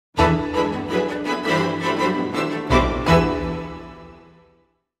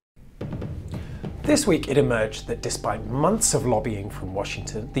This week it emerged that despite months of lobbying from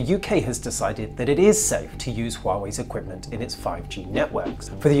Washington, the UK has decided that it is safe to use Huawei's equipment in its 5G networks.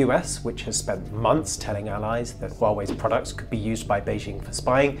 For the US, which has spent months telling allies that Huawei's products could be used by Beijing for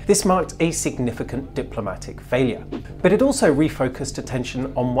spying, this marked a significant diplomatic failure. But it also refocused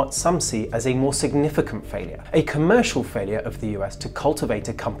attention on what some see as a more significant failure, a commercial failure of the US to cultivate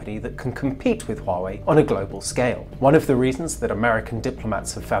a company that can compete with Huawei on a global scale. One of the reasons that American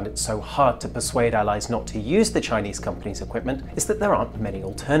diplomats have found it so hard to persuade allies not to use the Chinese company's equipment is that there aren't many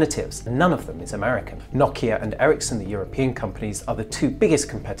alternatives. None of them is American. Nokia and Ericsson, the European companies, are the two biggest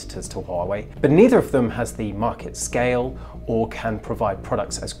competitors to Huawei, but neither of them has the market scale or can provide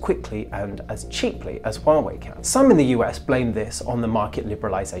products as quickly and as cheaply as Huawei can. Some in the US blame this on the market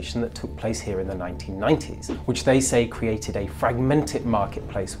liberalization that took place here in the 1990s, which they say created a fragmented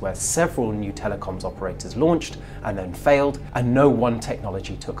marketplace where several new telecoms operators launched and then failed, and no one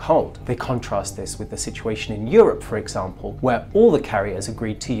technology took hold. They contrast this with the situation in Europe, for example, where all the carriers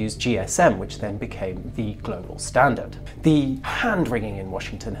agreed to use GSM, which then became the global standard. The hand-wringing in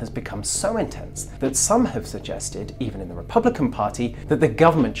Washington has become so intense that some have suggested, even in the Republican Party, that the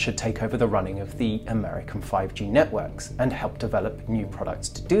government should take over the running of the American 5G networks and help develop new products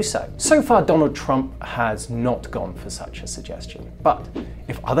to do so. So far, Donald Trump has not gone for such a suggestion. But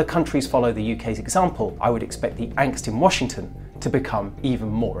if other countries follow the UK's example, I would expect the angst in Washington to become even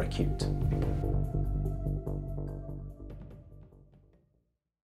more acute.